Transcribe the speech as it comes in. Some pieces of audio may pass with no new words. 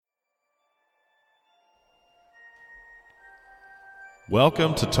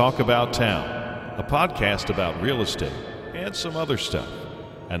Welcome to Talk About Town, a podcast about real estate and some other stuff.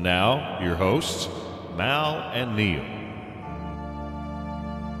 And now, your hosts, Mal and Neil.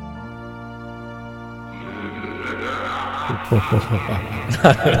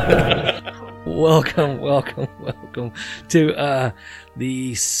 Welcome to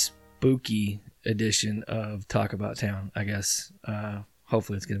the spooky edition of Talk About Town, I guess.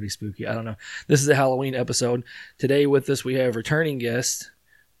 Hopefully it's going to be spooky. I don't know. This is a Halloween episode. Today with us we have returning guest,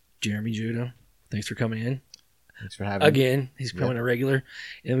 Jeremy Judah. Thanks for coming in. Thanks for having me. Again, he's becoming a regular.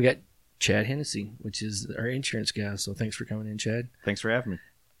 And we got Chad Hennessy, which is our insurance guy. So thanks for coming in, Chad. Thanks for having me.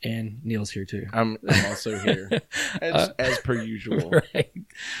 And Neil's here too. I'm also here, as per usual. Right.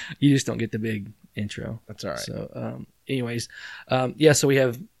 You just don't get the big intro. That's all right. So, so we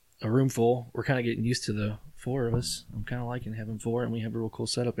have a room full. We're kind of getting used to the four of us. I'm kind of liking having four, and we have a real cool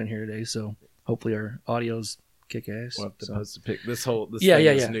setup in here today. So hopefully our audio's kick ass. We'll have to post a pic. This thing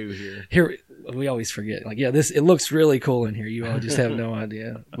is new here. Here we always forget. It looks really cool in here. You all just have no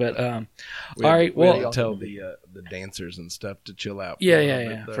idea. But all right. We Well, tell the dancers and stuff to chill out.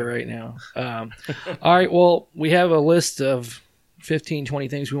 For right now. All right. Well, we have a list of 15, 20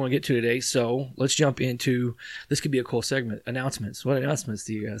 things we want to get to today. So let's jump into, this could be a cool segment. Announcements. What announcements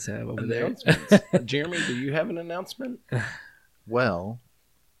do you guys have over there? Jeremy, do you have an announcement? Well,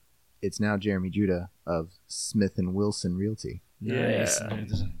 it's now Jeremy Judah of Smith & Wilson Realty. Nice.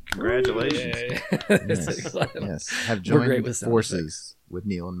 Congratulations. Yes. Have joined forces with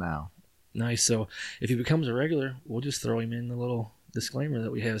Neil and Mal. Nice. So if he becomes a regular, we'll just throw him in the little disclaimer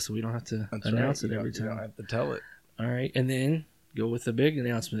that we have so we don't have to announce it every time. You don't have to tell it. All right. And then go with the big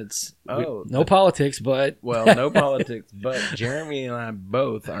announcements. No politics, but... Well, no politics, but Jeremy and I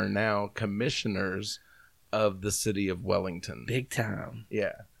both are now commissioners of the city of Wellington. Big time.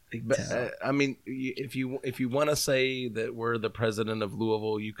 Yeah. I mean, if you want to say that we're the president of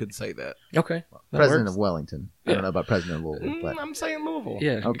Louisville, you could say that. Okay. President of Wellington. I don't know about president of Louisville. But... I'm saying Louisville.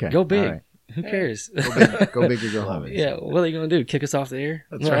 Yeah. Okay. Go big. Right. Who cares? Go big or go home. Yeah. What are you going to do? Kick us off the air?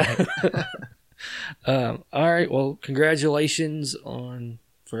 That's right. All right. Well, congratulations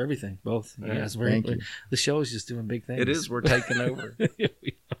for everything, both. You guys. Thank you. The show is just doing big things. It is. We're taking over.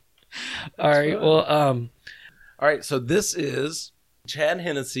 All right. Fun. Well, all right. So this is Chad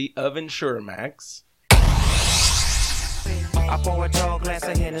Hennessy of Insuramax. I pour a tall glass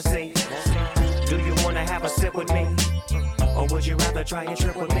of Hennessy. Do you want to have a sip with me? Or would you rather try and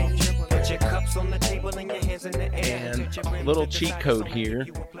trip with me? Put your cups on the table and your hands in the air. And a little cheat code here.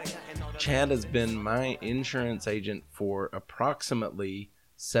 Chad has been my insurance agent for approximately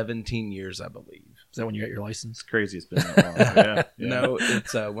 17 years, I believe. Is that when you got your license? It's crazy it's been that long. Yeah. No,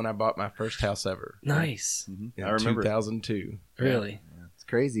 it's when I bought my first house ever. Nice. In I remember 2002. Really? Yeah. It's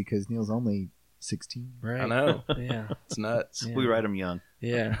crazy because Neil's only 16. Right. I know. Yeah. It's nuts. Yeah. We write him young.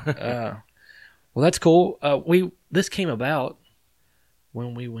 Yeah. Well, that's cool. This came about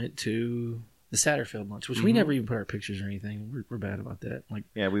when we went to the Satterfield lunch, which we never even put our pictures or anything. We're bad about that.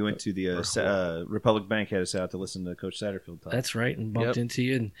 Yeah, we went to the Republic Bank, had us out to listen to Coach Satterfield talk. That's right, and bumped into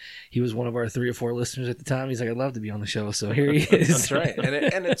you, and he was one of our 3 or 4 listeners at the time. He's like, "I'd love to be on the show," so here he is. That's right,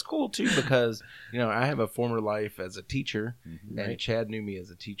 and it's cool too because I have a former life as a teacher, and Chad knew me as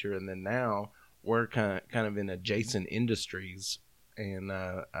a teacher, and then now we're kind of in adjacent industries, and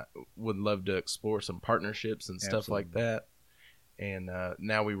I would love to explore some partnerships and stuff like that. And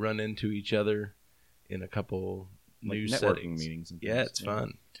now we run into each other in a couple new networking settings. meetings. And yeah, it's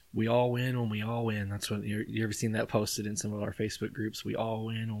fun. We all win when we all win. That's what you ever seen that posted in some of our Facebook groups? We all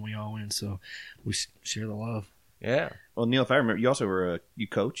win when we all win. So we share the love. Yeah. Well, Neil, if I remember, you also you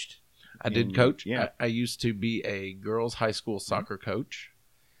coached. I did coach. Yeah. I used to be a girls' high school soccer coach.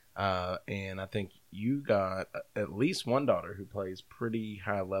 And I think you got at least one daughter who plays pretty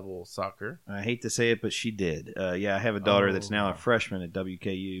high-level soccer. I hate to say it, but she did. I have a daughter that's now a freshman at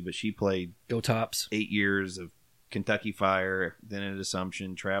WKU, but she played Go Tops. 8 years of Kentucky Fire, then at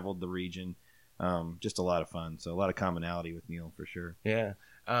Assumption, traveled the region. Just a lot of fun. So a lot of commonality with Neil for sure. Yeah.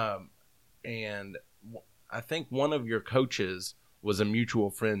 And I think one of your coaches was a mutual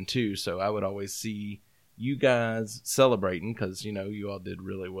friend too. So I would always see you guys celebrating because you all did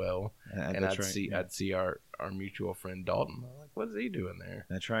really well, and I'd see our mutual friend Dalton. I'm like, what is he doing there?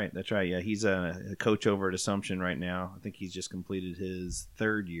 That's right. Yeah, he's a coach over at Assumption right now. I think he's just completed his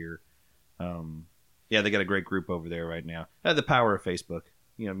 3rd year. They got a great group over there right now. The power of Facebook,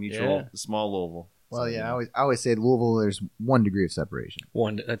 mutual, small Louisville. So, Well, yeah, I always say Louisville, there's 1 degree of separation.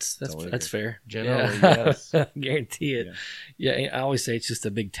 That's fair. Generally, yes. Guarantee it. Yeah, I always say it's just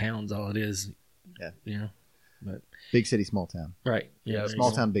a big town's all it is. Yeah. But big city, small town. Right. Yeah.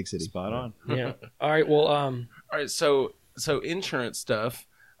 Small town, big city. Spot on. Yeah. All right. Well, All right. So So insurance stuff.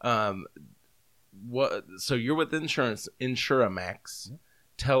 So you're with Insuramax.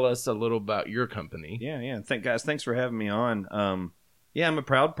 Tell us a little about your company. Yeah. Thanks for having me on. I'm a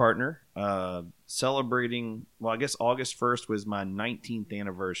proud partner. Celebrating, well, I guess August 1st was my 19th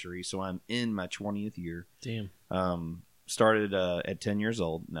anniversary, so I'm in my 20th year. Damn. Started at 10 years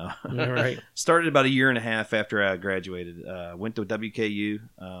old. No. Right. Started about a year and a half after I graduated. Went to WKU.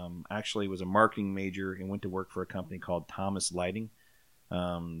 Actually was a marketing major and went to work for a company called Thomas Lighting.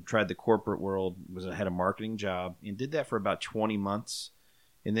 Tried the corporate world, had a marketing job, and did that for about 20 months.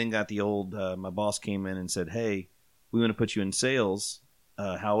 And then got the old, my boss came in and said, hey, we want to put you in sales.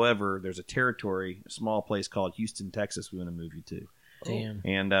 However, there's a territory, a small place called Houston, Texas, we want to move you to. Damn.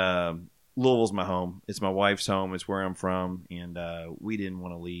 And Louisville's my home. It's my wife's home. It's where I'm from. And we didn't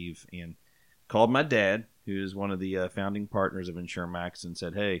want to leave. And called my dad, who is one of the founding partners of Insuramax, and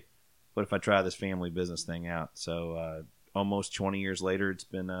said, hey, what if I try this family business thing out? So almost 20 years later, it's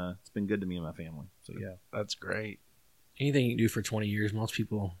been good to me and my family. So, yeah. That's great. Anything you can do for 20 years, most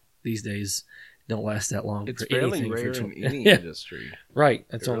people these days don't last that long. It's for fairly anything rare for in any Yeah. industry. Right.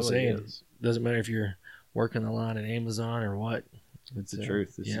 That's It what I'm really saying. is. Doesn't matter if you're working the line at Amazon or what. It's the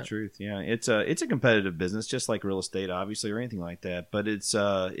truth. It's yeah. the truth. Yeah, it's a competitive business, just like real estate, obviously, or anything like that. But it's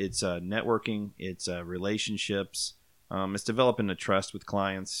networking, it's relationships, it's developing a trust with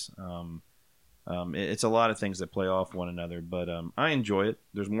clients. It's a lot of things that play off one another. But I enjoy it.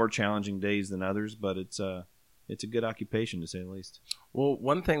 There's more challenging days than others, but it's a good occupation to say the least. Well,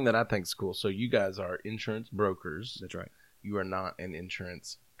 one thing that I think is cool. So you guys are insurance brokers. That's right. You are not an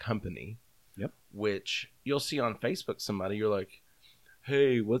insurance company. Yep. Which you'll see on Facebook. Somebody, you're like,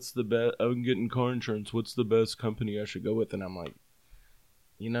 hey, what's the best? I'm getting car insurance. What's the best company I should go with? And I'm like,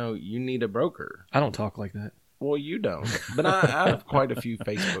 you need a broker. I don't talk like that. Well, you don't. But I have quite a few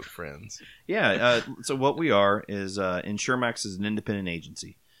Facebook friends. Yeah. So what we are is Insuramax is an independent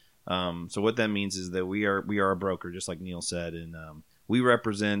agency. So what that means is that we are a broker, just like Neil said, and we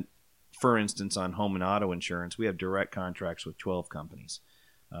represent, for instance, on home and auto insurance, we have direct contracts with 12 companies.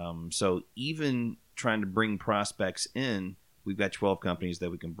 So even trying to bring prospects in, we've got 12 companies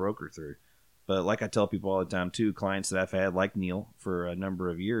that we can broker through. But like I tell people all the time too, clients that I've had, like Neil, for a number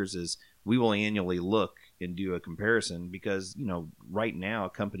of years, is we will annually look and do a comparison because, right now,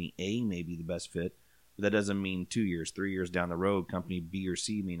 company A may be the best fit. But that doesn't mean 2 years, 3 years down the road, company B or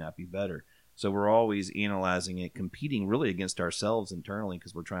C may not be better. So we're always analyzing it, competing really against ourselves internally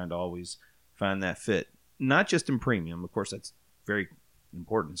because we're trying to always find that fit. Not just in premium. Of course, that's very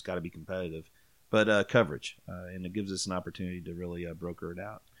important. It's got to be competitive. But coverage. And it gives us an opportunity to really broker it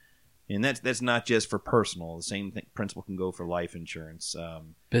out. And that's not just for personal. The same principle can go for life insurance,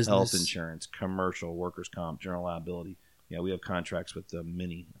 Business. health insurance, commercial, workers' comp, general liability. Yeah, we have contracts with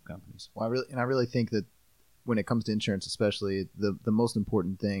many companies. Well, I really think that when it comes to insurance, especially, the most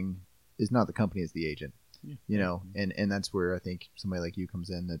important thing is not the company, it's the agent. Yeah. And that's where I think somebody like you comes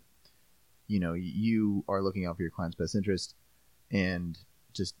in, that you are looking out for your client's best interest and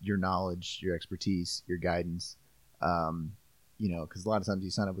just your knowledge, your expertise, your guidance. Because a lot of times you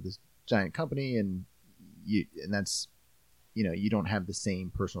sign up with this giant company and that's you don't have the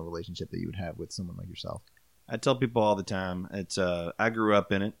same personal relationship that you would have with someone like yourself. I tell people all the time, it's I grew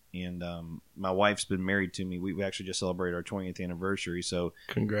up in it, and my wife's been married to me. We actually just celebrated our 20th anniversary, so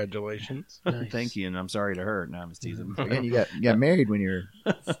congratulations. Nice. Thank you, and I'm sorry to her. No, I'm just teasing. Again, you got married when you're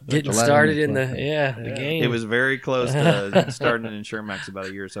Getting 11, started in 12. the game. It was very close to starting an Insuramax about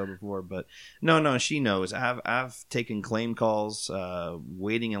a year or so before, but no, she knows. I've taken claim calls,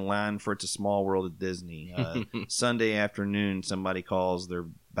 waiting in line for It's a Small World at Disney. Sunday afternoon, somebody calls, they're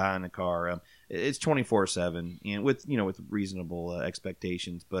buying a car. It's 24/7, and with reasonable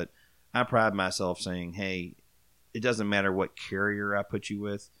expectations. But I pride myself saying, hey, it doesn't matter what carrier I put you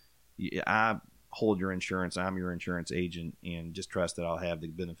with. I hold your insurance. I'm your insurance agent, and just trust that I'll have the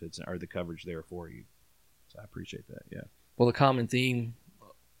benefits or the coverage there for you. So I appreciate that. Yeah. Well, the common theme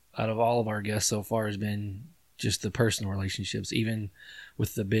out of all of our guests so far has been just the personal relationships. Even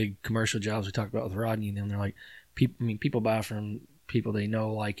with the big commercial jobs we talked about with Rodney and them, they're like, people buy from people they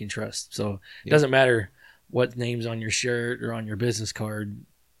know, like, and trust. So it doesn't matter what name's on your shirt or on your business card.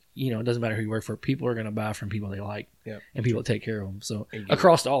 It doesn't matter who you work for. People are going to buy from people they like, and people that take care of them. So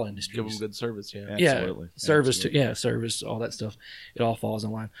across all industries, Give them good service. Yeah. Absolutely. Service Absolutely. Service, all that stuff. It all falls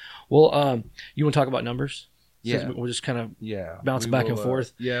in line. Well, you want to talk about numbers? Yeah. Since we'll just kind of bounce We back will, and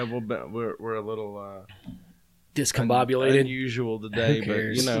forth. We're a little Discombobulated. unusual today, Who but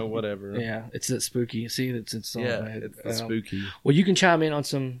cares? whatever. Yeah, it's that spooky. See, it's all bad. It's the spooky. Well, you can chime in on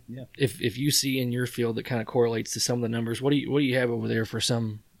some. Yeah. If you see in your field that kind of correlates to some of the numbers, what do you have over there for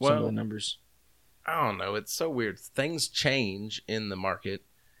some of the numbers? I don't know. It's so weird. Things change in the market,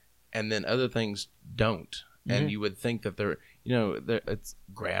 and then other things don't. And you would think that it's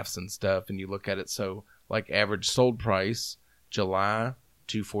graphs and stuff, and you look at it. So, like average sold price, July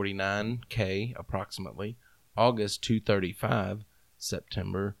 $249K approximately, August $235,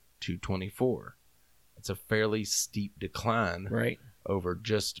 September $224. It's a fairly steep decline, Right. over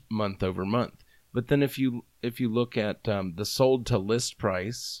just month over month. But then if you look at the sold to list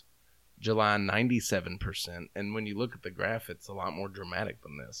price, July 97%, and when you look at the graph, it's a lot more dramatic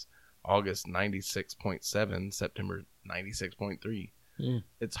than this. August 96.7, September 96.3.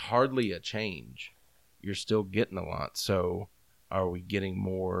 It's hardly a change. You're still getting a lot. So are we getting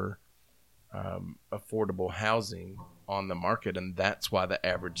more affordable housing on the market? And that's why the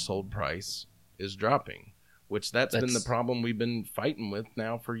average sold price is dropping, which that's been the problem we've been fighting with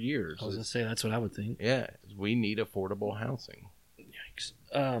now for years. I was going to say, that's what I would think. Yeah, we need affordable housing. Yikes.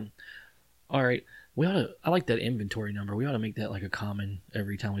 All right. I like that inventory number. We ought to make that like a common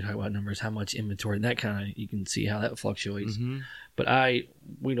every time we talk about numbers, how much inventory, and that kind of, you can see how that fluctuates. But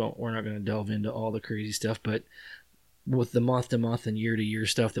we're not going to delve into all the crazy stuff, but with the month to month and year to year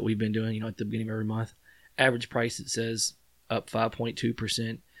stuff that we've been doing, at the beginning of every month, average price, it says up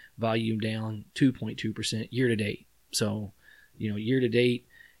 5.2%, volume down 2.2% year to date. So, year to date,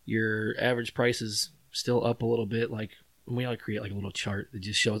 your average price is still up a little bit. Like, we ought to create like a little chart that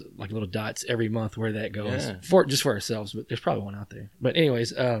just shows like little dots every month where that goes for ourselves, but there's probably one out there. But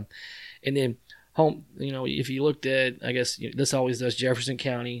anyways, and then home, if you looked at, I guess this always does Jefferson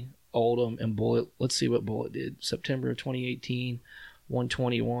County, Oldham, and Bullitt. Let's see what Bullitt did. September of 2018,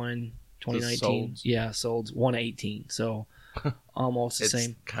 121, 2019. Yeah, sold 118. So almost the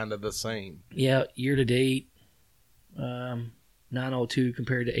same. It's kind of the same. Yeah, year to date, 902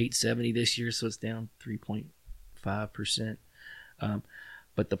 compared to 870 this year, so it's down 3.5%.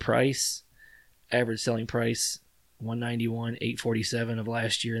 But the price, average selling price, 191, 847 of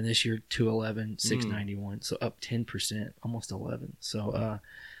last year, and this year 211, 691. So up 10%, almost 11. So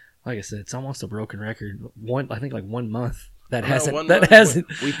like I said, it's almost a broken record. I think like 1 month that hasn't.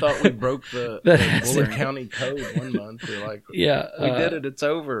 We thought we broke the Bullitt County code 1 month. We're like, yeah, we did it. It's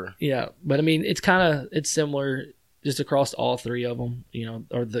over. Yeah, but I mean, it's similar just across all three of them.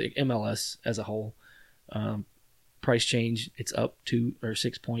 Or the MLS as a whole. Price change, it's up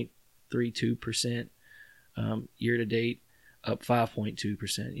 6.32%. Year to date, up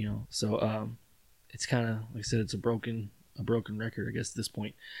 5.2%. So it's kind of, like I said, it's a broken record, I guess, at this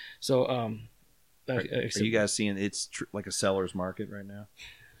point. So are you guys seeing it's like a seller's market right now?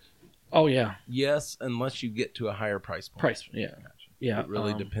 Oh yeah, yes, unless you get to a higher price point. Yeah. It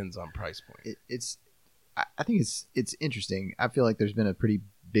really depends on price point. I think it's interesting. I feel like there's been a pretty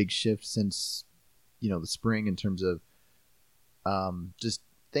big shift since the spring in terms of just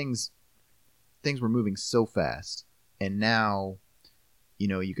things were moving so fast, and now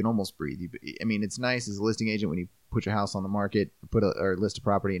you can almost breathe. I mean, it's nice as a listing agent when you put your house on the market, or list a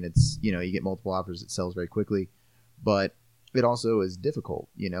property, and it's you get multiple offers, it sells very quickly, but it also is difficult.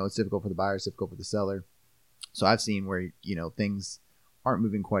 It's difficult for the buyer, it's difficult for the seller. So I've seen where things aren't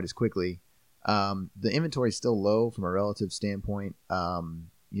moving quite as quickly. The inventory is still low from a relative standpoint.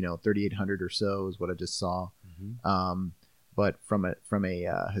 3,800 or so is what I just saw. But from a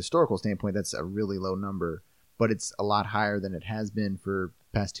historical standpoint, that's a really low number, but it's a lot higher than it has been for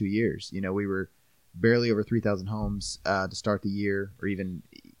the past 2 years. We were barely over 3,000 homes to start the year, or even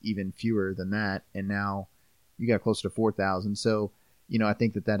fewer than that, and now you got closer to 4,000. So I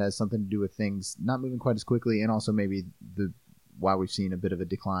think that has something to do with things not moving quite as quickly, and also maybe why we've seen a bit of a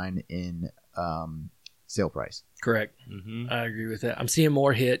decline in sale price. Correct. I agree with that. I'm seeing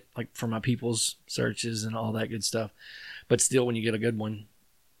more hit, like for my people's searches and all that good stuff. But still, when you get a good one,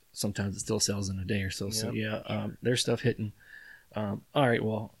 sometimes it still sells in a day or so. Yep. So yeah, there's stuff hitting. All right.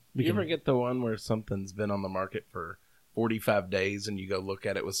 Well, you ever get the one where something's been on the market for 45 days and you go look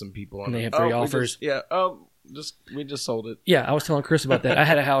at it with some people and they have 3 offers? We just sold it. Yeah, I was telling Chris about that. I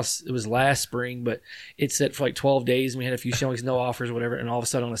had a house, it was last spring, but it set for like 12 days and we had a few showings, no offers or whatever, and all of a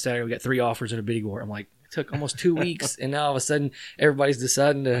sudden on a Saturday we got 3 offers and a bidding war. I'm like, it took almost 2 weeks and now all of a sudden everybody's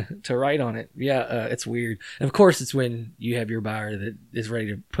deciding to write on it. Yeah, it's weird. And of course it's when you have your buyer that is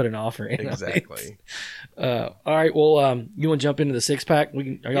ready to put an offer in. Exactly. All right, well, you want to jump into the 6-pack?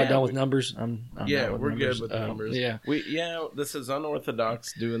 Are y'all done with numbers? I'm we're good with numbers. Yeah. This is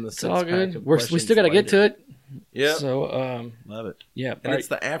unorthodox doing the 6-pack. It's all good. We still got to get to it. Yeah. So, love it. Yeah. And it's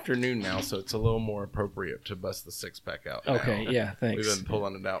the afternoon now, so it's a little more appropriate to bust the 6-pack out. Okay. Now. Yeah. Thanks. We've been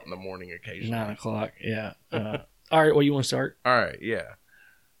pulling it out in the morning occasionally. 9 o'clock. Yeah. All right. Well, you want to start? All right. Yeah.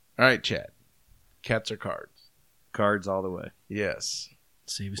 All right, Chad. Cats or cards? Cards all the way. Yes.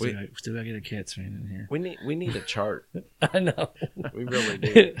 See, we still got to get a Cats fan in here. We need a chart. I know. We really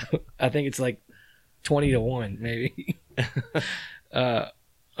do. I think it's like 20-1, maybe. All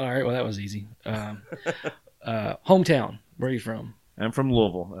right. Well, that was easy. Hometown. Where are you from? I'm from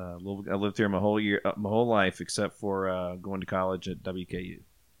Louisville. I lived here my whole life, except for going to college at WKU.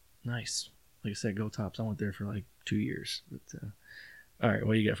 Nice. Like I said, go Tops. I went there for like 2 years. But, all right.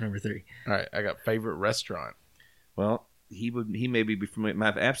 What do you got for number 3? All right. I got favorite restaurant. Well, he may be familiar. My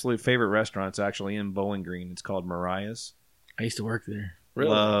absolute favorite restaurant's actually in Bowling Green. It's called Mariah's. I used to work there. Really?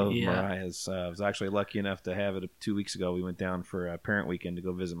 Love Yeah. Mariah's. I was actually lucky enough to have it 2 weeks ago. We went down for a parent weekend to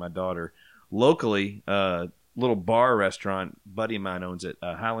go visit my daughter. Locally, little bar restaurant, buddy of mine owns it,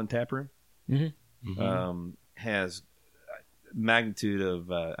 Highland Tap Room. Mm-hmm. Has magnitude of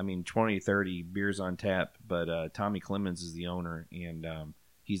 20, 30 beers on tap, but Tommy Clemens is the owner, and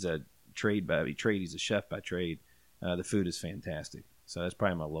he's a he's a chef by trade. The food is fantastic, so that's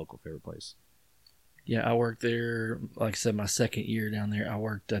probably my local favorite place. Yeah, I worked there. Like I said, my second year down there,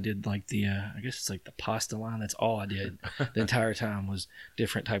 I did like the, I guess it's like the pasta line. That's all I did the entire time was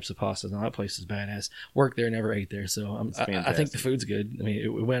different types of pastas. Now that place is badass. Worked there, never ate there, so I think the food's good. I mean, it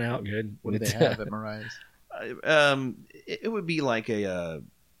went out good. What do they have at Mariah's? It would be like a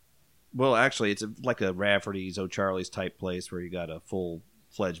actually it's like a Rafferty's, O'Charlie's type place where you got a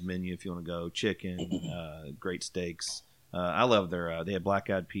full-fledged menu if you want to go. Chicken, great steaks. I love they have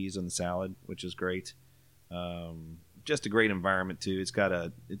black-eyed peas on the salad, which is great. Just a great environment too.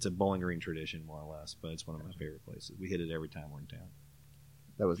 It's a Bowling Green tradition more or less, but it's one of my favorite places. We hit it every time we're in town.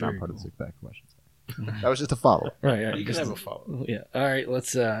 That was Very not part cool. of the six-pack question. That was just a follow. Right. Yeah, You can have a follow. Yeah. All right.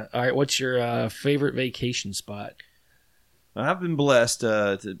 All right. What's your favorite vacation spot? I've been blessed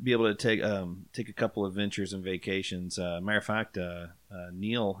to be able to take a couple of ventures and vacations. Matter of fact,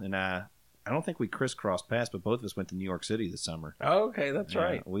 Neil and I don't think we crisscrossed paths, but both of us went to New York City this summer. Oh, okay, that's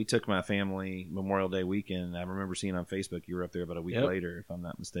right. We took my family Memorial Day weekend. I remember seeing on Facebook you were up there about a week later, if I'm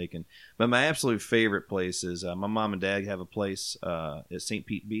not mistaken. But my absolute favorite place is my mom and dad have a place at St.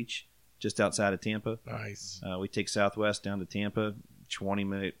 Pete Beach, just outside of Tampa. Nice. We take Southwest down to Tampa,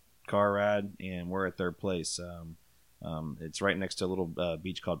 20-minute car ride, and we're at their place. It's right next to a little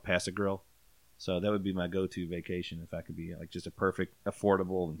beach called Pass-A-Grill. So that would be my go-to vacation if I could be like just a perfect,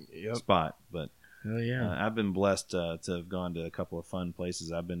 affordable spot. But Oh yeah. I've been blessed to have gone to a couple of fun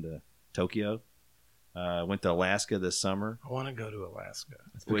places. I've been to Tokyo. Went to Alaska this summer, I want to go to Alaska.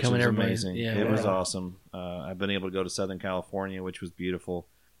 which becoming was everybody's- amazing. yeah, It was yeah. awesome. I've been able to go to Southern California, which was beautiful.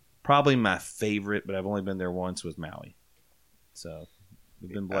 Probably my favorite, but I've only been there once, was Maui. So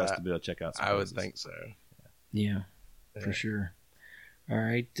we've been blessed to be able to check out some I would places. think so. Yeah, Yeah. for sure. All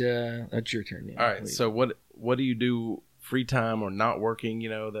right, that's your turn. Neil, All right. please. So what do you do free time or not working? You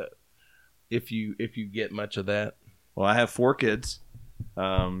know, that if you get much of that. Well, I have 4 kids,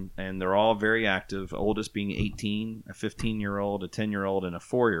 and they're all very active. Oldest being 18, a 15-year-old, a 10-year-old, and a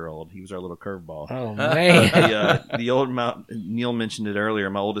 4-year-old. He was our little curveball. Oh man. The old Neil mentioned it earlier.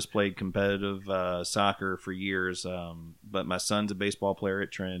 My oldest played competitive soccer for years, but my son's a baseball player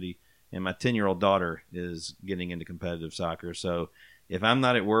at Trinity, and my 10-year-old daughter is getting into competitive soccer. So if I'm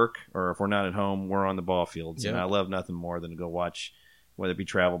not at work or if we're not at home, we're on the ball fields, and Yeah. I love nothing more than to go watch, whether it be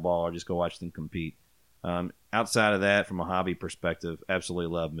travel ball or just go watch them compete. Outside of that, from a hobby perspective,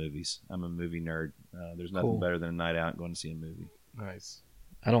 absolutely love movies. I'm a movie nerd. There's nothing Cool. better than a night out and going to see a movie. Nice.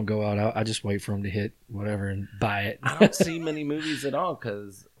 I don't go out. I just wait for them to hit whatever and buy it. I don't see many movies at all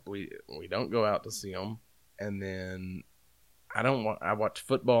because we don't go out to see them, and then I watch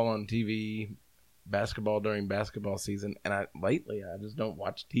football on TV, basketball during basketball season, and lately I just don't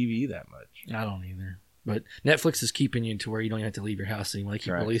watch TV that much. I don't either. But Netflix is keeping you to where you don't even have to leave your house anymore. They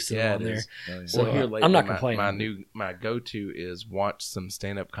keep Right. releasing Yeah, them on it there. is. Oh, yeah. So, Well, here lately, I'm not complaining. My go-to is watch some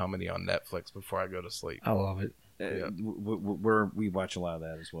stand-up comedy on Netflix before I go to sleep. I love it. Yeah. We watch a lot of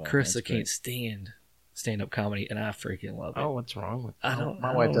that as well. Chris, That's I can't stand stand-up comedy, and I freaking love it. Oh, what's wrong with I don't.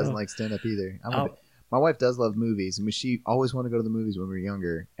 My I wife don't doesn't know. like stand up either. Oh. My wife does love movies. I mean, she always wanted to go to the movies when we were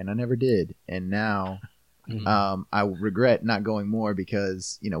younger, and I never did. And now, Mhm. I regret not going more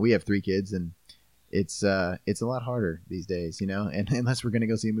because we have 3 kids, and it's a lot harder these days. And unless we're going to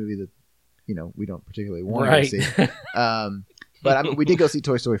go see a movie that we don't particularly want Right. to see. But I mean, we did go see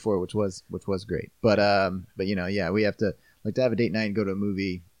Toy Story 4, which was great. But yeah, we have to have a date night and go to a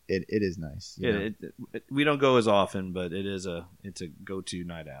movie. It is nice. you know? we don't go as often, but it's a go-to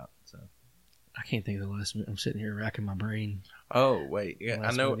night out. So I can't think of the last. I'm sitting here racking my brain. Oh wait, yeah,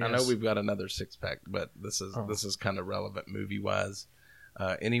 Last I know. one, I know yes. we've got another 6-pack, but this is kind of relevant movie wise.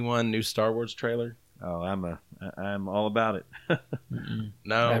 Anyone new Star Wars trailer? I'm all about it. Mm-mm. I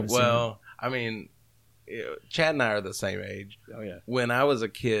No. haven't seen Well, I mean, Chad and I are the same age. Oh yeah. When I was a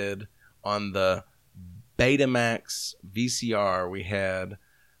kid, on the Betamax VCR, we had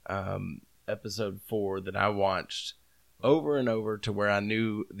episode 4 that I watched over and over to where I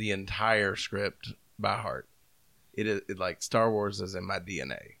knew the entire script by heart. It like Star Wars is in my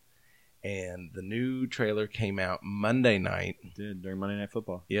DNA. And the new trailer came out Monday night. It did during Monday Night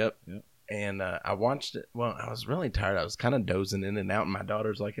Football. Yep. Yep. And I watched it. Well, I was really tired. I was kind of dozing in and out. And my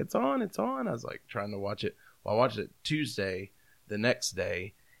daughter's like, it's on, it's on. I was like trying to watch it. Well, I watched it Tuesday, the next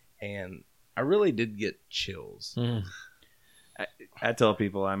day. And I really did get chills. Mm. I tell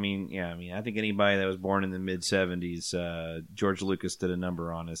people, I think anybody that was born in the mid '70s, George Lucas did a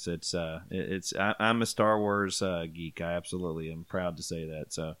number on us. I'm a Star Wars geek. I absolutely am proud to say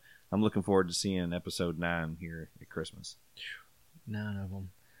that. So I'm looking forward to seeing episode 9 here at Christmas. 9 of them.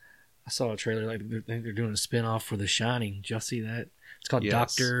 I saw a trailer. Like I think they're doing a spinoff for The Shining. Did y'all see that? It's called Yes.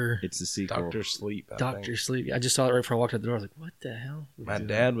 Doctor It's the sequel. Doctor Sleep. I Doctor think. Sleep. I just saw it right before I walked out the door. I was like, what the hell? My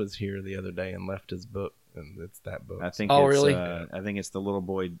dad was here the other day and left his book, and it's that book. I think. Oh, it's, really? I think it's the little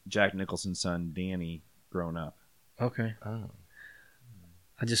boy Jack Nicholson's son, Danny, grown up. Okay. Oh.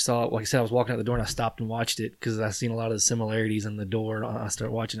 I just saw it. Like I said, I was walking out the door and I stopped and watched it because I seen a lot of the similarities in the door. And I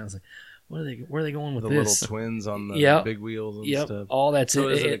started watching it. I was like, where are they going with The this? little twins on the Yep. big wheels and Yep. stuff. All that's So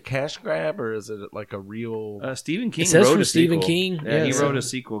it. is it a cash grab or is it like a real? Stephen King says wrote from a Stephen sequel. King. Yeah, Yeah, he so- wrote a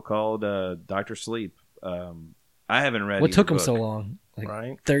sequel called Doctor Sleep. I haven't read. What either took him book. so long? Like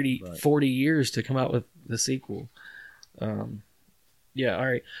right? 30, Right. 40 years to come out with the sequel. Yeah, all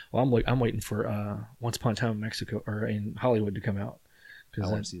right. Well, I'm waiting for Once Upon a Time in Mexico or in Hollywood to come out. I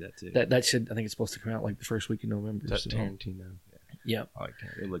Because want to see that too. that should, I think it's supposed to come out like the first week of November. That's So, Tarantino. yeah. I like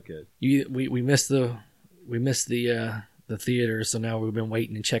Tarantino. It looked good. We missed the theater, so now we've been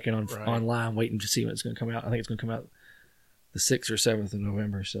waiting and checking on Right. online, waiting to see when it's going to come out. I think it's going to come out the 6th or 7th of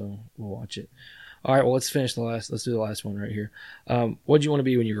November, so we'll watch it. All right, well, let's do the last one right here. What did you want to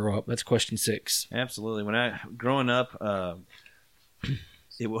be when you grow up? That's question 6. Absolutely. When growing up,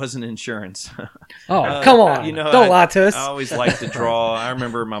 it wasn't insurance. Oh, come on. Don't lie to us. I always liked to draw. I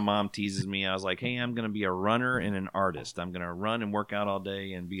remember my mom teases me. I was like, hey, I'm going to be a runner and an artist. I'm going to run and work out all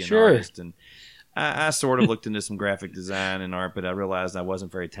day and be an Sure. artist. And I sort of looked into some graphic design and art, but I realized I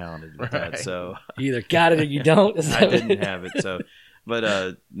wasn't very talented with that. Right. So You either got it or you don't. Is I that what- didn't have it. So,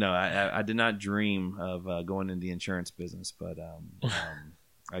 but no, I did not dream of going into the insurance business. But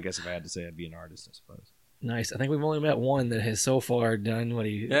I guess if I had to say, I'd be an artist, I suppose. Nice. I think we've only met one that has so far done what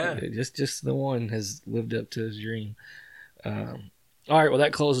he. Yeah. Just the one has lived up to his dream. All right. Well,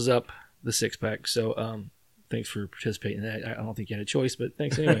 that closes up the 6-pack. So, thanks for participating in that. I don't think you had a choice, but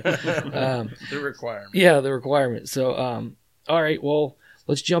thanks anyway. The requirement. Yeah, the requirement. So, all right. Well,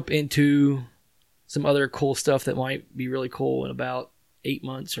 let's jump into some other cool stuff that might be really cool in about 8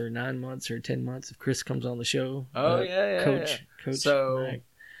 months or 9 months or 10 months if Chris comes on the show. Oh, yeah. Coach. So, Mac.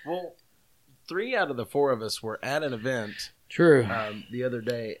 well, 3 out of the 4 of us were at an event True. the other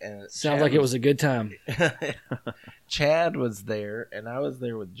day, and Sounds Chad like it was a good time. Chad was there, and I was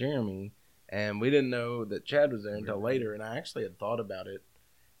there with Jeremy, and we didn't know that Chad was there until later. And I actually had thought about it,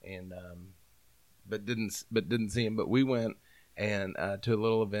 and but didn't see him. But we went and to a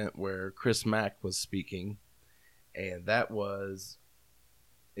little event where Chris Mack was speaking, and it was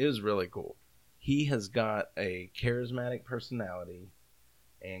really cool. He has got a charismatic personality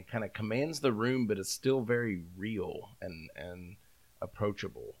and kind of commands the room, but is still very real and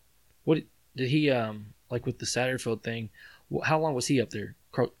approachable. What did he like with the Satterfield thing? How long was he up there,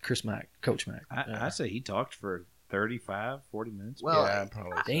 Chris Mack, Coach Mack? I say he talked for 35, 40 minutes. Well, yeah,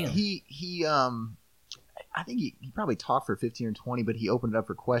 probably. damn. So. He I think he probably talked for 15 or 20, but he opened it up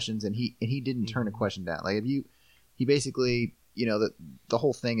for questions, and he didn't turn a question down. Like he basically, the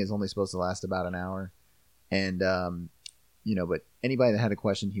whole thing is only supposed to last about an hour, and but anybody that had a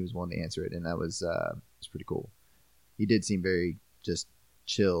question, he was willing to answer it, and that was pretty cool. He did seem very just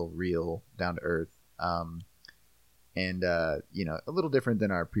chill, real, down to earth, and a little different than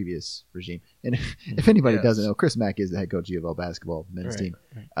our previous regime. And if anybody Yes. doesn't know, Chris Mack is the head coach of U of L basketball men's Right,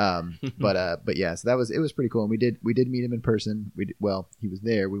 team. But yeah, so it was pretty cool. And we did meet him in person. He was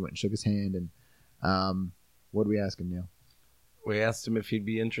there. We went and shook his hand, and what did we ask him, Neil? We asked him if he'd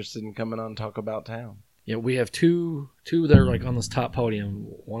be interested in coming on and talk about town. Yeah, we have two that are like on this top podium.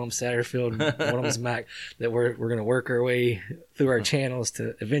 One of them Satterfield, and one of them's Mac. That we're going to work our way through our channels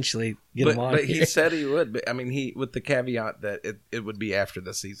to eventually get them on. But he here. said he would. But, I mean, he with the caveat that it would be after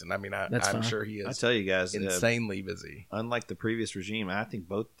the season. I mean, That's I'm fine. sure he I is tell you guys, insanely busy. unlike the previous regime, I think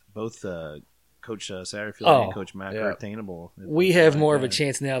both Coach Satterfield Oh, and Coach Mack yeah. are attainable. We have more of a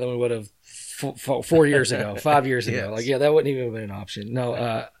chance now than we would have 4 years ago, 5 years ago. Yes. Like, yeah, that wouldn't even have been an option.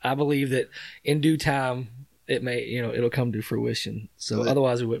 No, I believe that in due time, it may, it'll come to fruition. So Well,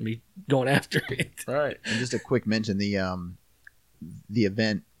 otherwise, we wouldn't be going after it. Right. And just a quick mention: the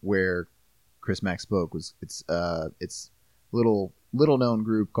event where Chris Mack spoke was it's little known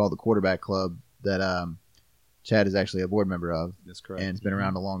group called the Quarterback Club that Chad is actually a board member of, That's correct. and it's been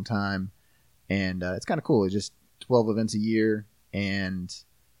around a long time, and it's kind of cool. It's just 12 events a year, and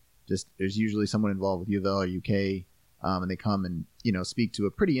just there's usually someone involved with U of L or UK, and they come and speak to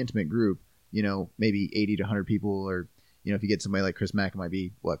a pretty intimate group. Maybe 80 to 100 people, or if you get somebody like Chris Mack, it might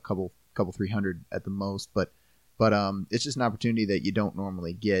be couple 300 at the most, but it's just an opportunity that you don't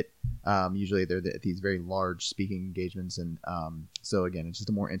normally get. Usually they're at these very large speaking engagements, and so again, it's just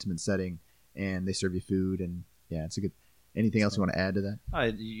a more intimate setting, and they serve you food, and yeah, it's a good. Anything else you want to add to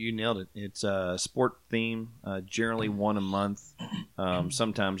that? You nailed it. It's a sport theme, generally one a month.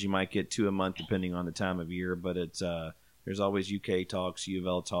 Sometimes you might get 2 a month depending on the time of year, but it's there's always UK talks, U of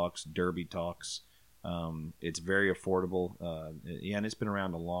L talks, Derby talks. It's very affordable. And it's been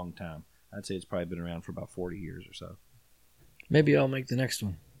around a long time. I'd say it's probably been around for about 40 years or so. Maybe I'll make the next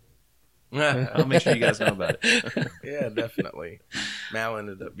one. I'll make sure you guys know about it. Yeah, definitely. Mal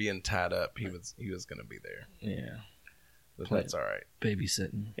ended up being tied up. He was going to be there, Yeah, but that's all right.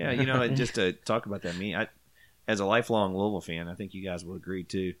 babysitting. Yeah, just to talk about that, as a lifelong Louisville fan, I think you guys will agree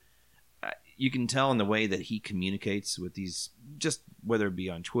too. You can tell in the way that he communicates with these, just whether it be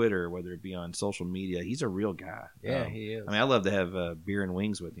on Twitter, whether it be on social media, he's a real guy. Yeah, he is. I love to have beer and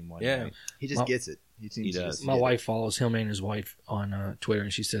wings with him one Yeah. night. He just gets it. He does. My wife follows him and his wife on Twitter,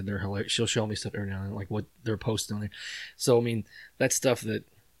 and she said they're hilarious. She'll show me stuff every now and then, like what they're posting on there. So, I mean, that's stuff that,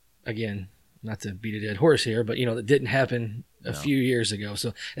 again, not to beat a dead horse here, but, that didn't happen a few years ago.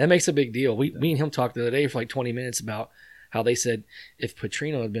 So that makes a big deal. Me and him talked the other day for like 20 minutes about how they said if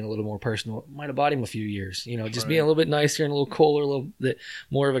Petrino had been a little more personal, it might have bought him a few years. Just being a little bit nicer and a little cooler, a little bit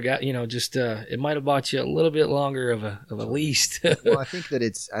more of a guy. It might have bought you a little bit longer of a leash. Well, I think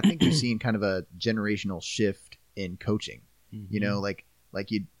you're seeing kind of a generational shift in coaching. Mm-hmm.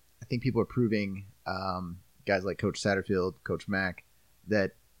 I think people are proving, guys like Coach Satterfield, Coach Mack,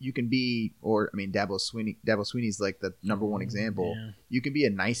 that you can be, Dabo Sweeney's like the number one example. Yeah. You can be a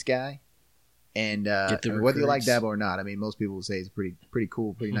nice guy. And Get the whether you like recruits. Dabo or not, most people will say he's a pretty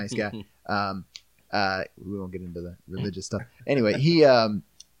cool, pretty nice guy. We won't get into the religious stuff. Anyway,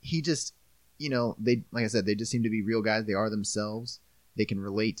 he just, they, like I said, they just seem to be real guys. They are themselves. They can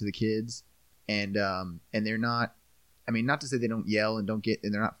relate to the kids, and they're not. Not to say they don't yell and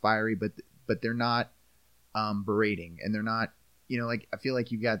and they're not fiery, but they're not berating, and they're not. I feel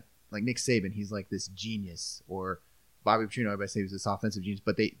like you've got like Nick Saban. He's like this genius, or Bobby Petrino, everybody says he's this offensive genius,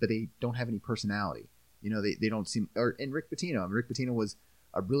 but they don't have any personality. They don't seem. And Rick Pitino. Rick Pitino was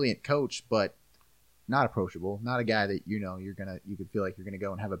a brilliant coach, but not approachable. Not a guy that you could feel like you're gonna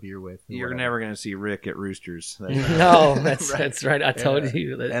go and have a beer with. or You're whatever. never going to see Rick at Roosters. No, that's right. I told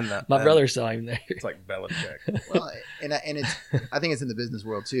you that. And My brother saw him there. It's like Belichick. Well, and it's. I think it's in the business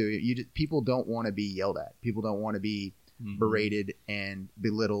world too. People don't want to be yelled at. People don't want to be berated and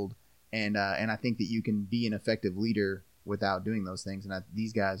belittled. And I think that you can be an effective leader without doing those things. And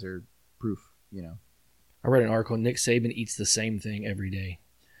these guys are proof. I read an article. Nick Saban eats the same thing every day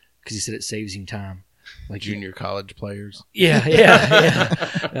because he said it saves him time. Like Junior college players.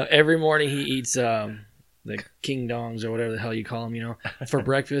 Yeah. Every morning he eats the king dongs or whatever the hell you call them, for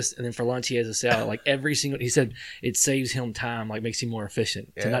breakfast, and then for lunch he has a salad. Like every single, he said it saves him time, like makes him more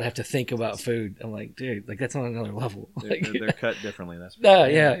efficient to not have to think about food. I'm like, dude, like that's on another level. They're cut differently. That's for sure.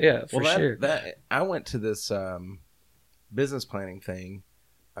 Yeah, for Well, sure. I went to this business planning thing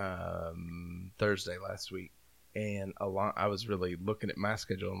Thursday last week, and I was really looking at my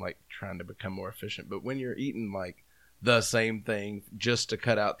schedule and like trying to become more efficient. But when you're eating like the same thing just to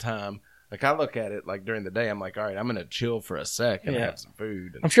cut out time, like I look at it like during the day, I'm like, all right, I'm gonna chill for a sec and have some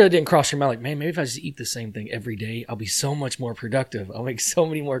food. I'm sure it didn't cross your mind, like, man, maybe if I just eat the same thing every day, I'll be so much more productive. I'll make so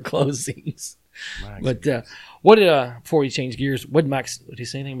many more closings. But what did before we change gears, what did Max? Did he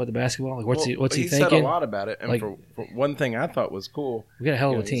say anything about the basketball? Like, what's he he thinking? said a lot about it, and Like- for one thing I thought was cool, We got a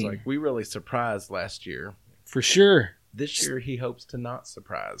hell of a he's team like, we really surprised last year. for sure. This year he hopes to not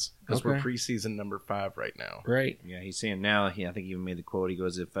surprise because we're Okay. preseason number 5 right now. Right. Yeah, he's saying now. I think he even made the quote. He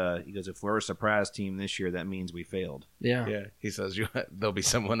goes, "If we're a surprise team this year, that means we failed." Yeah. Yeah, he says there'll be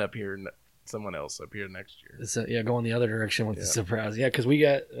someone else up here next year. It's going the other direction with the Yeah. surprise. Yeah, because we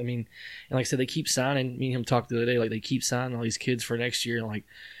got, and like I said, they keep signing. Me and him talked the other day, like they keep signing all these kids for next year. And like,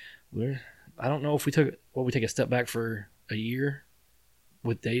 I don't know if we take a step back for a year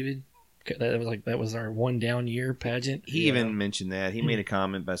with David. that was our one down year pageant. He even mentioned that. He made a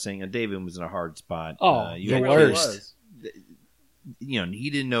comment by saying David was in a hard spot. Oh, you the had worst. kids, he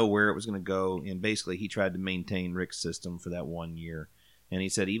didn't know where it was going to go, and basically he tried to maintain Rick's system for that 1 year. And he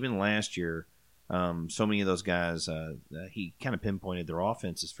said even last year, so many of those guys, he kind of pinpointed their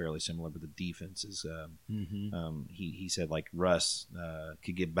offense is fairly similar, but the defense is. He said like Russ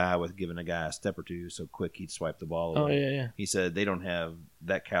could get by with giving a guy a step or two so quick he'd swipe the ball away. Oh yeah. He said they don't have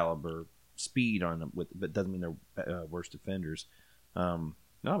that caliber speed on them, but doesn't mean they're worst defenders. No,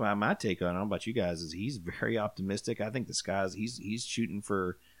 my take on it, I don't know about you guys, is he's very optimistic. I think the skies he's shooting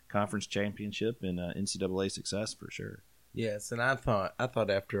for conference championship and NCAA success for sure. Yes, and I thought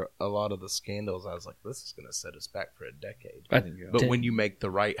after a lot of the scandals, I was like, this is going to set us back for a decade. But when you make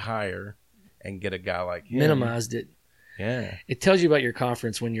the right hire and get a guy like him, minimized it. Yeah, it tells you about your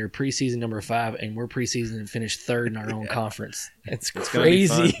conference when you're preseason number 5 and we're preseason and finished third in our own conference. It's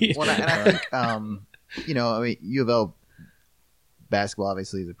crazy. Well, and I think U of L basketball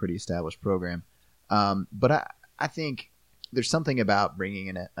obviously is a pretty established program, but I think there's something about bringing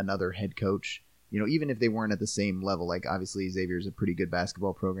in another head coach. Even if they weren't at the same level, like obviously Xavier's a pretty good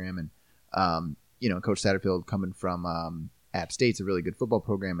basketball program, and Coach Satterfield coming from App State's a really good football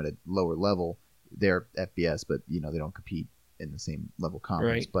program at a lower level. They're FBS, but they don't compete in the same level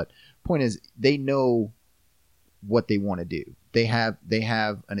conference. Right. But point is, they know what they want to do. They have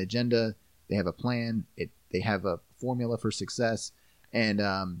an agenda. They have a plan. They have a formula for success. And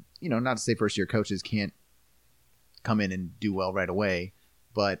not to say first year coaches can't come in and do well right away.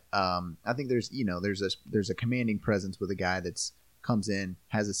 But I think there's a commanding presence with a guy that's comes in,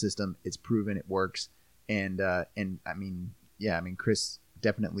 has a system, it's proven, it works, and Chris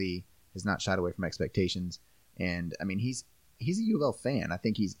definitely has not shied away from expectations, and he's a U of L fan. I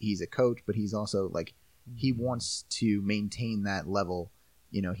think he's a coach, but he's also like he wants to maintain that level.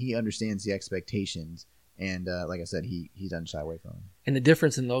 He understands the expectations, and like I said, he doesn't shy away from them. And the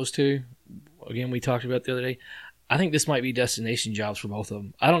difference in those two, again, we talked about the other day. I think this might be destination jobs for both of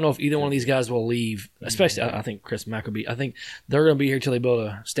them. I don't know if either one of these guys will leave, especially I think Chris Maccabee. I think they're going to be here till they build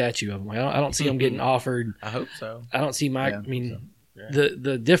a statue of him. I don't see them getting offered. I hope so. I don't see Mike.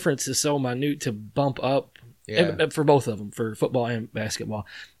 The difference is so minute to bump up for both of them, for football and basketball.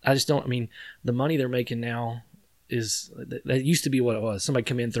 I just don't. The money they're making now is that used to be what it was. Somebody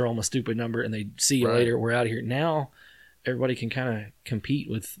come in, throw them a stupid number, and they see you later. We're out of here now. Everybody can kind of compete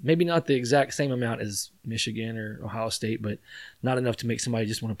with maybe not the exact same amount as Michigan or Ohio State, but not enough to make somebody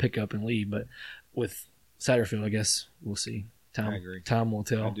just want to pick up and leave. But with Satterfield, I guess we'll see. I agree. Time will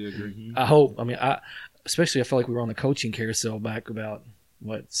tell. I do agree. I hope. I feel like we were on the coaching carousel back about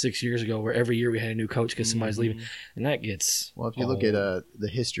 6 years ago, where every year we had a new coach because somebody's leaving, and that gets if you look at the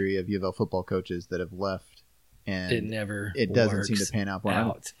history of U of L football coaches that have left. And it doesn't seem to pan out.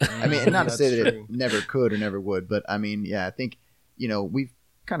 Not to say that it never could or never would, but I think we've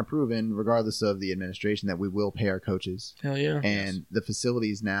kind of proven, regardless of the administration, that we will pay our coaches. Hell yeah! And the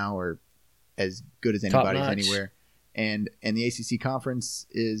facilities now are as good as anybody's anywhere. And the ACC conference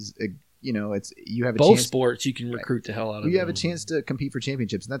is you have a both chance, sports you can recruit the hell out of. You have a chance to compete for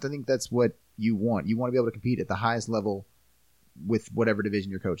championships, and I think that's what you want. You want to be able to compete at the highest level with whatever division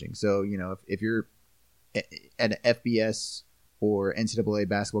you're coaching. So if you're at an FBS or NCAA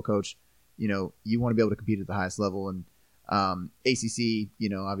basketball coach, you want to be able to compete at the highest level. And ACC,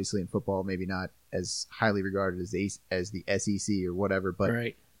 obviously in football, maybe not as highly regarded as the SEC or whatever,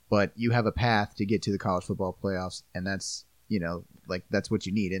 but you have a path to get to the college football playoffs, and that's that's what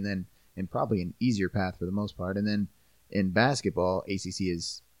you need. And probably an easier path for the most part. And then in basketball, ACC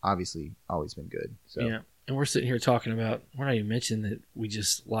has obviously always been good. So yeah, and we're sitting here talking about, we're not even mentioning that we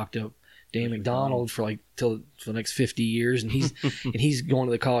just locked up Dan McDonald for till the next 50 years, and he's going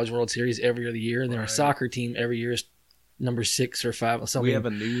to the College World Series every other year, and then our soccer team every year is number 6 or 5 or something. We have a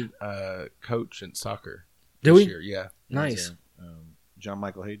new coach in soccer. Do we? Year. Yeah, nice. John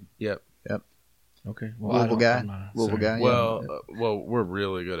Michael Hayden. Yep. Okay. Louisville guy. Well, we're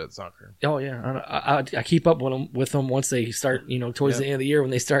really good at soccer. Oh yeah, I keep up with them once they start. Towards the end of the year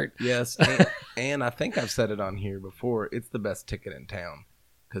when they start. Yes, and I think I've said it on here before. It's the best ticket in town.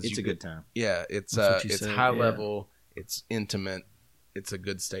 It's a good time. Yeah, it's high level, it's intimate, it's a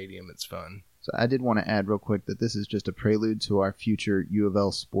good stadium, it's fun. So I did want to add real quick that this is just a prelude to our future U of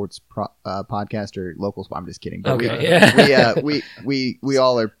L sports podcast or local. I'm just kidding. But we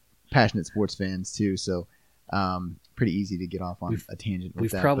all are passionate sports fans too, so pretty easy to get off on a tangent. We've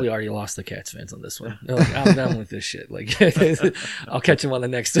probably already lost the Cats fans on this one. They're like, I'm done with this shit. I'll catch them on the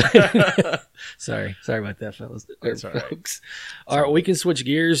next one. Sorry about that, fellas. That's all right. Folks. All right, we can switch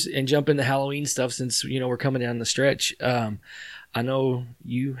gears and jump into Halloween stuff since we're coming down the stretch. I know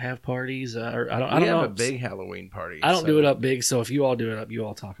you have parties. Or I don't We know. have a big Halloween party. I don't so- do it up big, so if you all do it up, you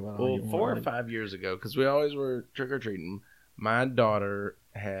all talk about it. all Well, you 4 or want. 5 years ago, because we always were trick or treating, my daughter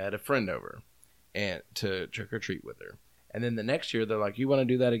had a friend over and to trick or treat with her. And then the next year, they're like, "You want to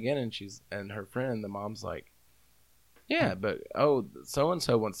do that again?" And her friend, the mom's like, "Yeah, but so and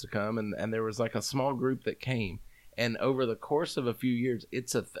so wants to come." And there was like a small group that came. And over the course of a few years,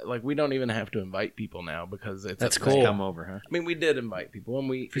 it's like we don't even have to invite people now because it's That's a cool. thing. Come over, huh? I mean, we did invite people, and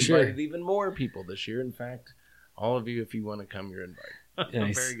we For invited sure. even more people this year. In fact, all of you, if you want to come, you're invited.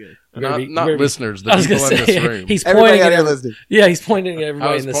 Nice. Very good. We're gonna be- Not we're gonna be- listeners, the I was people gonna in say this room. he's Everybody pointing out at here every- listening. Yeah, he's pointing at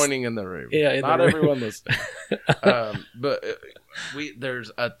everybody. I was in this, pointing in the room. Yeah, in the not room. everyone listening. But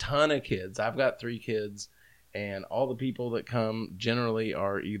there's a ton of kids. I've got 3 kids, and all the people that come generally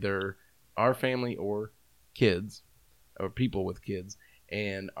are either our family or kids, or people with kids.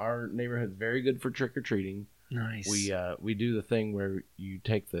 And our neighborhood's very good for trick or treating. Nice. We do the thing where you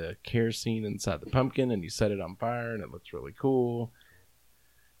take the kerosene inside the pumpkin and you set it on fire, and it looks really cool.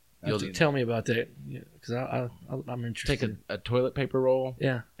 You'll Tell me about that, because I'm interested. take a toilet paper roll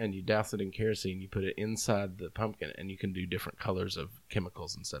Yeah. and you douse it in kerosene. You put it inside the pumpkin, and you can do different colors of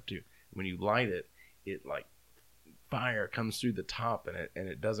chemicals and stuff too. When you light it, it like fire comes through the top, and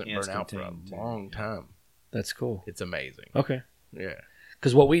it doesn't Yeah, it's burn out for a contained, too. long time. That's cool. It's amazing. Okay. Yeah.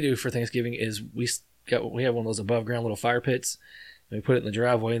 Because what we do for Thanksgiving is we have one of those above ground little fire pits. And we put it in the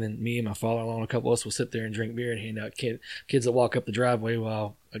driveway, and then me and my father-in-law and a couple of us will sit there and drink beer and hand out kids that walk up the driveway.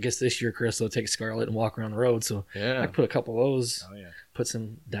 While I guess this year Chris will take Scarlett and walk around the road. So I Yeah. put a couple of those, Oh yeah. put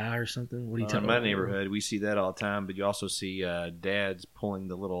some dye or something. What do you In tell me? my neighborhood, we see that all the time, but you also see dads pulling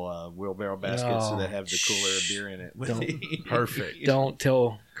the little wheelbarrow baskets so Oh, that have the cooler of beer in it. don't- Perfect. Don't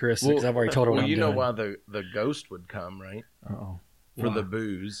tell Chris because I've already told her what well, I'm you know doing. why the ghost would come, right? Uh-oh. For Why? the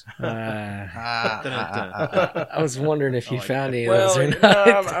booze. I was wondering if you found any of Well, those or no,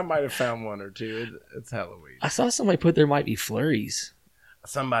 not. I might have found one or two. It's Halloween. I saw somebody put there might be flurries.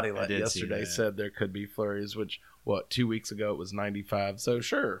 Somebody I did see yesterday that. said there could be flurries, which 2 weeks ago it was 95. So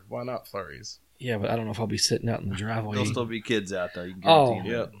sure, why not flurries? Yeah, but I don't know if I'll be sitting out in the driveway. There'll still be kids out there. You can Oh,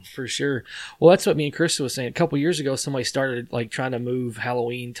 guarantee yeah. that. for sure. Well, that's what me and Chris was saying. A couple years ago, somebody started like trying to move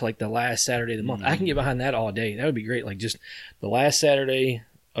Halloween to like the last Saturday of the month. I can get behind that all day. That would be great. Like just the last Saturday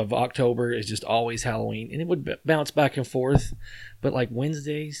of October is just always Halloween, and it would bounce back and forth. But like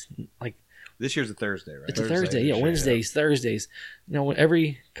Wednesdays, like This year's a Thursday, right? it's a Thursday Thursday. this Yeah, year, Wednesdays, Thursdays. You know,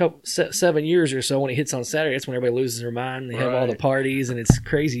 every couple 7 years or so, when it hits on Saturday, that's when everybody loses their mind. They have all the Right. parties, and it's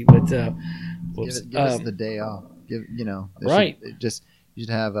crazy. But whoops. Give us the day off. They Right. you should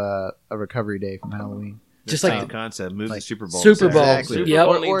have a recovery day from Halloween. Just Same like concept. Move the like Super Bowl. Super Bowl. Exactly. Super Yep.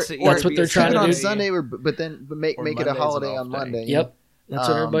 Bowl Or- needs to or- either That's what be they're a trying to Keep it on do. Sunday, but make Or it a Monday's holiday an on off day. Monday. Yep, that's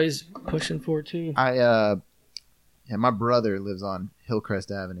what Um, everybody's pushing for too. My brother lives on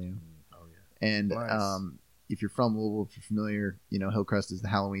Hillcrest Avenue. Oh, yeah. And Nice. if you're from Louisville, if you're familiar, Hillcrest is the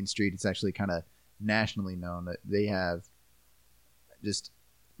Halloween street. It's actually kind of nationally known that they have just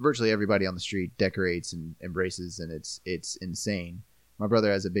virtually everybody on the street decorates and embraces, and it's insane. My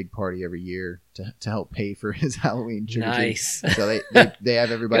brother has a big party every year to help pay for his Halloween trick-or-treat. Nice. So they have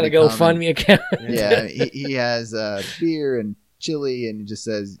everybody Gotta go come fund me account. yeah, he has beer and chili, and it just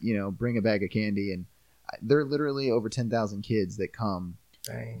says, bring a bag of candy. And there are literally over 10,000 kids that come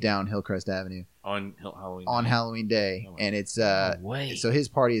Dang. down Hillcrest Avenue On Halloween. on Halloween Day, Oh, wow. and it's No way. so his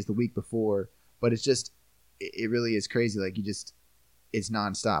party is the week before, but it's just it really is crazy. Like it's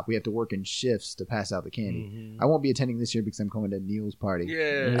nonstop. We have to work in shifts to pass out the candy. Mhm. I won't be attending this year because I'm going to Neil's party.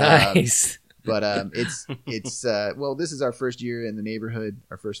 Yeah. Nice. But it's well, this is our first year in the neighborhood,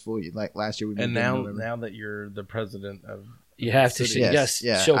 our first full year. Like last year, we And moved in now November. that you're the president of You have to, Yes,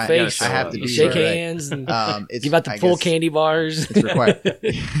 yeah, show I face. gotta have to be shake there, right. hands, and It's, give out the I full guess candy bars. It's required.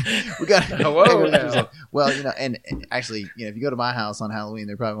 We got. Whoa, now. Well, and actually, if you go to my house on Halloween,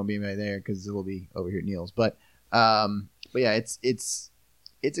 they're probably gonna be right there because it will be over here at Neil's. But yeah, it's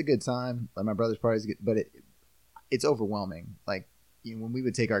a good time. Like my brother's party's good, but it's overwhelming. Like when we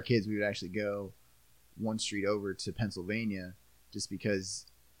would take our kids, we would actually go one street over to Pennsylvania, just because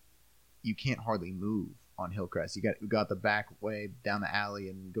you can't hardly move on Hillcrest. We got the back way down the alley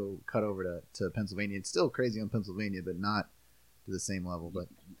and go cut over to Pennsylvania. It's still crazy on Pennsylvania, but not to the same level. But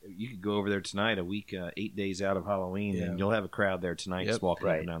You could go over there tonight, a week, 8 days out of Halloween, Yeah. and you'll have a crowd there tonight just walking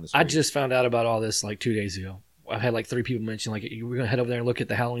up Right. and down the street. I just found out about all this like 2 days ago. I've had like 3 people mention like we're gonna head over there and look at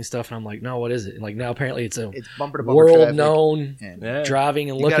the Halloween stuff, and I'm like, no, what is it? And like now apparently it's a it's bumper to bumper world traffic, known and Yeah. driving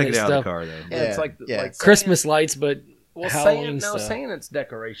and you gotta looking get at out of the stuff. car, though. Yeah, it's like yeah. Christmas lights, but Well, Halloween stuff. saying it's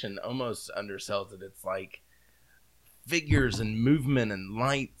decoration almost undersells it. It's like figures and movement and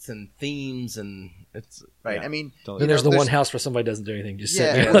lights and themes, and It's right? yeah. I mean, Then there's the there's- one house where somebody doesn't do anything. Just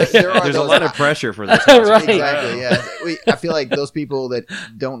Yeah, sit there. well, there are There's a those- lot of pressure for this. Right. Exactly. Yeah. I feel like those people that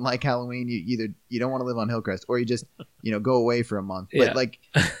don't like Halloween, you don't want to live on Hillcrest, or you just go away for a month. But Yeah. like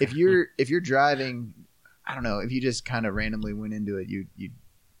if you're driving, I don't know, if you just kind of randomly went into it, you'd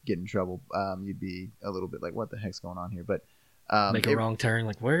get in trouble. You'd be a little bit like, what the heck's going on here? But Make a wrong turn.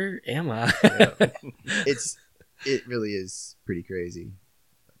 Like, where am I? it really is pretty crazy.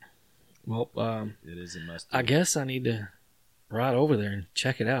 Well, It is a must. I guess I need to ride over there and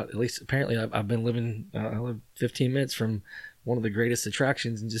check it out. At least apparently I've been living. I live 15 minutes from one of the greatest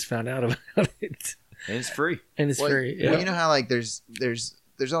attractions and just found out about it. And it's free. And it's Well, free. well, Yeah. you know how like there's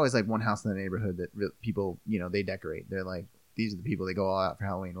always like one house in the neighborhood that people they decorate. They're like, these are the people that go all out for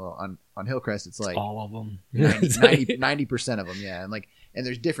Halloween. Well, on Hillcrest, it's like all of them. 90% of them, yeah. And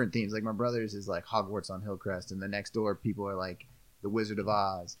there's different themes. Like my brother's is like Hogwarts on Hillcrest, and the next door people are like the Wizard of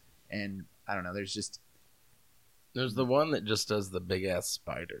Oz. And I don't know, there's the one that just does the big ass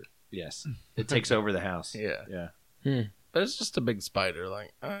spider. Yes, it takes over the house. Yeah. Yeah, But it's just a big spider.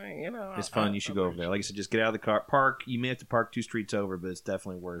 Like, it's fun. You should go over there. Like I said, just get out of the car, park. You may have to park 2 streets over, but it's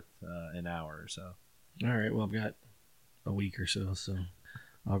definitely worth an hour or so. All right. Well, I've got a week or so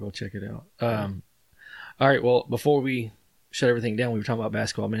I'll go check it out. All right. Well, before we shut everything down, we were talking about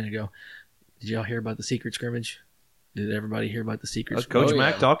basketball a minute ago. Did y'all hear about the secret scrimmage? Did everybody hear about the secret scrimmage? Coach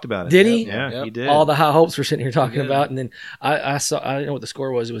Mack talked about it. Did he? Yeah, Yep. he did. All the high hopes we're sitting here talking did. about, and then I saw, I didn't know what the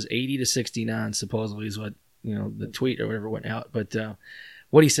score was. It was 80-69, supposedly is what the tweet or whatever went out. But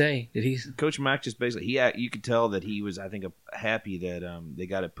what did he say? Did he? Coach Mack just basically you could tell that he was, I think, happy that they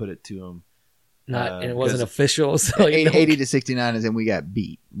got to put it to him. Not, and it wasn't because- official. So 80-69 is, and we got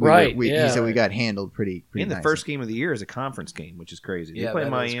beat. Right, He yeah. said we got handled pretty And the nicely. first game of the year is a conference game, which is crazy. Yeah, They play that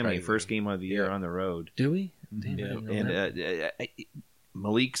is Miami, crazy. first game of the year Yeah. on the road. do we? Damn, Yeah. I didn't know And that.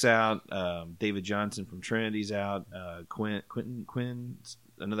 Malik's out. David Johnson from Trinity's out. Quinn,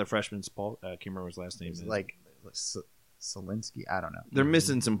 another freshman. Paul, I can't remember what his last name It's is. like Solinsky. I don't know. They're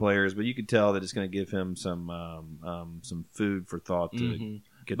missing some players, but you could tell that it's going to give him some food for thought to Mhm.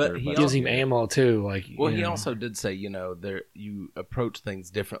 get But their. he butt- Gives him ammo too. Like, Well, you he know. also did say, there you approach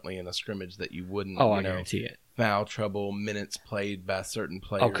things differently in a scrimmage that you wouldn't. Oh, I guarantee it. Foul trouble, minutes played by certain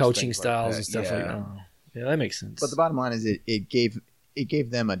players. Oh, coaching things like styles that. and stuff yeah. like that. Oh. Yeah, that makes sense. But the bottom line is it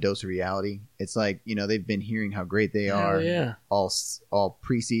gave them a dose of reality. It's like they've been hearing how great they are yeah, all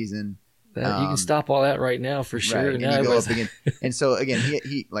preseason. you Um, can stop all that right now for sure. Right, and, Now you go everybody's- up again. And so again,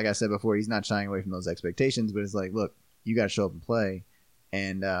 he like I said before, he's not shying away from those expectations, but it's like, look, you got to show up and play.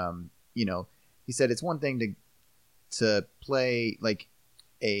 And he said it's one thing to play like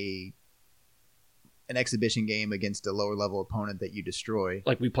an exhibition game against a lower level opponent that you destroy.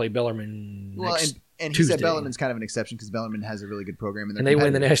 like we play Bellarmine Well, next, and he said Tuesday. Bellarmine's kind of an exception because Bellarmine has a really good program and they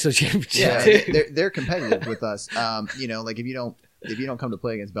win the competitive. national championship. Yeah, too. they're competitive with us. Like if you don't come to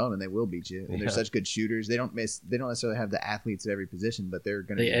play against Bellarmine, they will beat you. And they're Yeah. such good shooters. They don't necessarily have the athletes at every position, but they're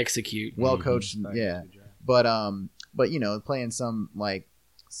going to They be execute. well coached. Right. Yeah, but playing some like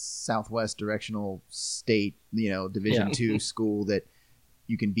Southwest Directional State, Division Yeah. 2 school that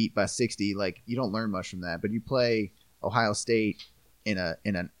you can beat by 60, like you don't learn much from that. But you play Ohio State in a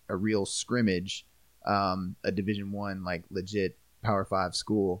real scrimmage, a Division 1 like legit Power 5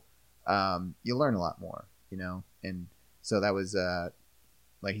 school, you learn a lot more, and so that was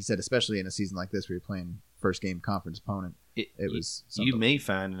like he said, especially in a season like this where you're playing first game conference opponent, it was You something. may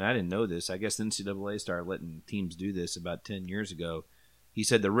find, and I didn't know this. I guess the NCAA started letting teams do this about 10 years ago. He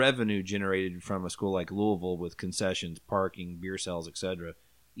said the revenue generated from a school like Louisville with concessions, parking, beer sales, etc.,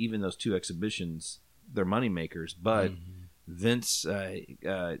 even those 2 exhibitions, they're money makers. But Vince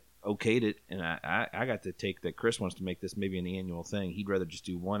okayed it, and I got to take that. Chris wants to make this maybe an annual thing. He'd rather just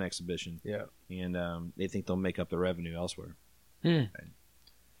do one exhibition, Yeah. and they think they'll make up the revenue elsewhere. I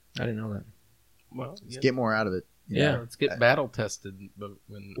didn't know that. Well, Just get more out of it. Yeah. Let's get battle tested. But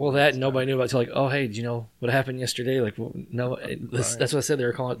when That nobody knew about till like, oh hey, did you know what happened yesterday? Like, well, no, that's what I said. They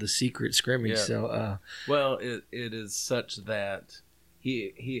were calling it the secret scrimmage. Yeah. So, Well, it is such that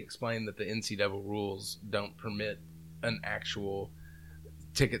he explained that the NCAA rules don't permit an actual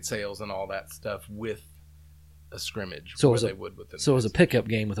ticket sales and all that stuff with a scrimmage. So it where was a- they would with so it was a pickup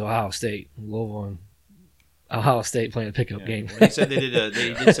game with Ohio State, Louisville, and Ohio State playing a pickup Yeah. game. Well, he said they did.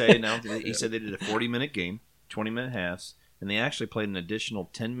 They did say no. He said they did a 40-minute game, 20-minute halves, and they actually played an additional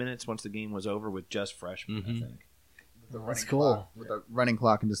 10 minutes once the game was over with just freshmen. Mhm. I think. That's cool. With the running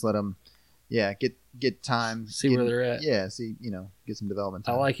clock and just let them, get time, See get- where they're at. Yeah, see, get some development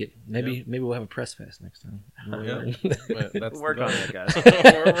I time. like it. Maybe we'll have a press fest next time. Yeah. But that's Work the on goal. it, guys.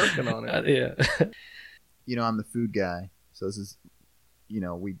 We're working on it. Yeah. I'm the food guy, so this is,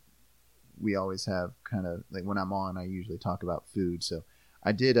 we we always have kind of like when I'm on, I usually talk about food. So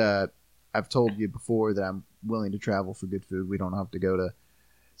I did. I've told you before that I'm willing to travel for good food. We don't have to go to.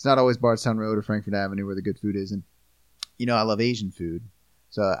 It's not always Bardstown Road or Frankfort Avenue where the good food is, and I love Asian food.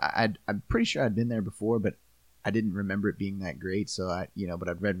 So I'm pretty sure I'd been there before, but I didn't remember it being that great. So but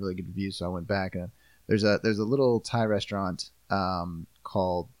I'd read really good reviews, so I went back. And there's a little Thai restaurant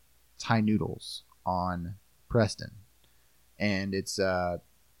called Thai Noodles on Preston, and it's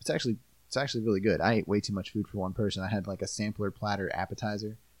actually really good. I ate way too much food for one person. I had like a sampler platter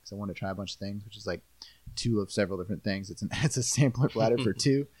appetizer because I wanted to try a bunch of things, which is like 2 of several different things. It's a sampler platter for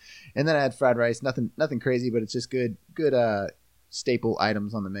 2, and then I had fried rice. Nothing crazy, but it's just good staple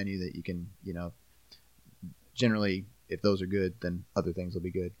items on the menu that you can generally, if those are good, then other things will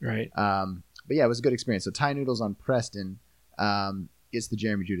be good. Right. But yeah, it was a good experience. So Thai Noodles on Preston gets the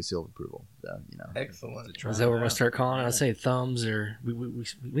Jeremy Judah seal of approval. So, Excellent. Is that what we're gonna start calling it? I'd say thumbs, or we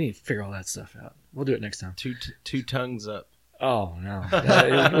need to figure all that stuff out. We'll do it next time. Two tongues up. Oh no,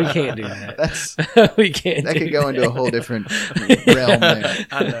 we can't do that. We can't. That do go into a whole different realm there.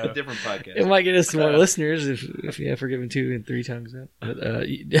 I know. Different podcast. It might get us more listeners if you have forgiven 2 and 3 tongues up. But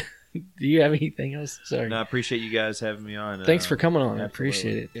do you have anything else? Sorry. No, I appreciate you guys having me on. Thanks for coming on. I absolutely.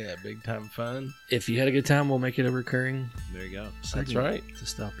 appreciate it. Yeah, big time fun. If you had a good time, we'll make it a recurring There you go. segment That's right. to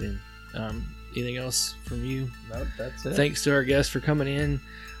stop in. Anything else from you? No, that's it. Thanks to our guests for coming in.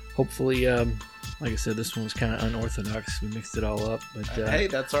 Hopefully, like I said, this one was kind of unorthodox. We mixed it all up, but Hey,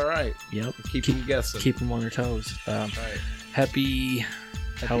 that's all right. yep, Keep them guessing. keep them on their toes. Right. Happy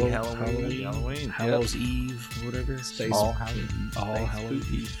Halloween. Halloween. Hallows Eve, whatever. Stay All spooky. Halloween. All Stay Hallows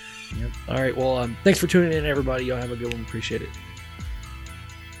spooky. Eve. Yep. All right. Well, thanks for tuning in, everybody. Y'all have a good one. Appreciate it.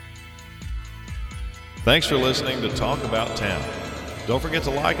 Thanks for listening to Talk About Town. Don't forget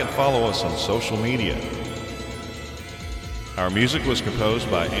to like and follow us on social media. Our music was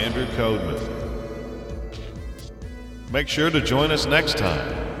composed by Andrew Codeman. Make sure to join us next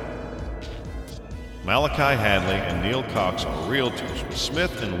time. Malachi Hadley and Neil Cox are realtors with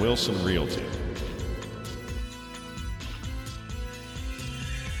Smith & Wilson Realty.